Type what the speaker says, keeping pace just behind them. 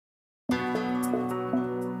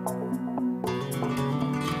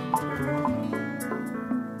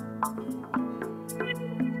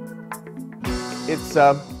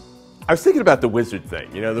I was thinking about the wizard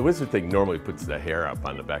thing. You know, the wizard thing normally puts the hair up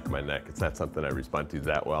on the back of my neck. It's not something I respond to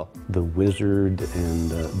that well. The wizard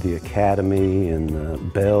and the academy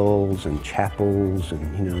and bells and chapels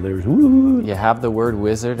and, you know, there's woo. You have the word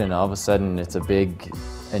wizard and all of a sudden it's a big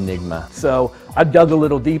enigma. So I dug a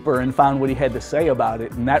little deeper and found what he had to say about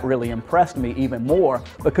it, and that really impressed me even more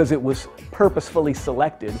because it was purposefully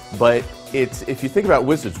selected. But if you think about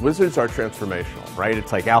wizards, wizards are transformational, right?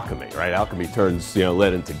 It's like alchemy, right? Alchemy turns, you know,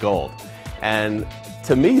 lead into gold. And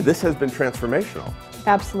to me, this has been transformational.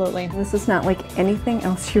 Absolutely. This is not like anything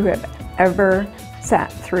else you have ever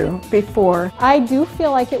sat through before. I do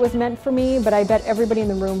feel like it was meant for me, but I bet everybody in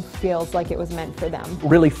the room feels like it was meant for them.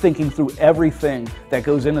 Really thinking through everything that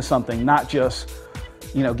goes into something, not just,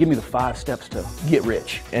 you know, give me the 5 steps to get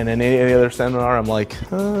rich. And in any other seminar, I'm like,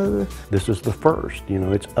 This is the first, you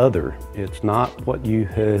know, it's other. It's not what you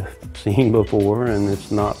have seen before, and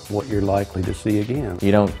it's not what you're likely to see again.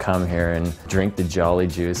 You don't come here and drink the jolly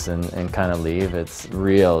juice and kind of leave. It's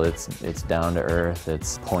real, it's down to earth,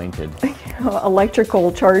 it's pointed.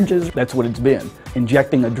 Electrical charges. That's what it's been,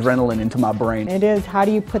 injecting adrenaline into my brain. It is, how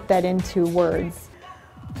do you put that into words?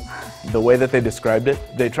 the way that they described it,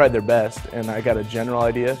 they tried their best, and I got a general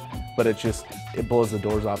idea, but it blows the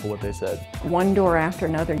doors off of what they said. One door after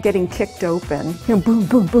another, getting kicked open, you know, boom,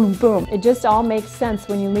 boom, boom, boom. It just all makes sense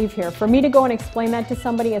when you leave here. For me to go and explain that to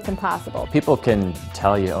somebody, it's impossible. People can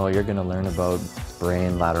tell you, oh, you're going to learn about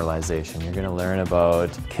brain lateralization, you're going to learn about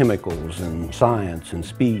chemicals and science and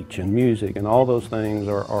speech and music, and all those things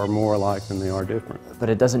are more alike than they are different. But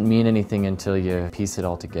it doesn't mean anything until you piece it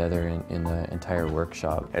all together in the entire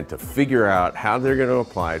workshop. And to figure out how they're going to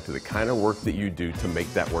apply it to the kind of work that you do to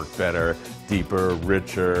make that work better, deeper,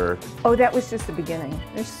 richer. Oh, that was just the beginning.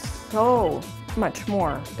 There's so much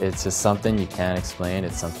more. It's just something you can't explain,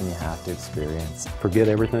 it's something you have to experience. Forget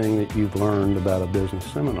everything that you've learned about a business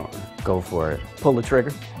seminar. Go for it. Pull the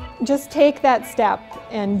trigger. Just take that step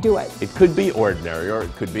and do it. It could be ordinary or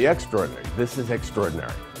it could be extraordinary. This is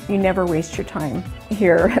extraordinary. You never waste your time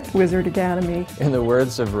here at Wizard Academy. In the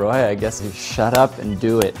words of Roy, I guess, shut up and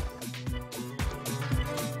do it.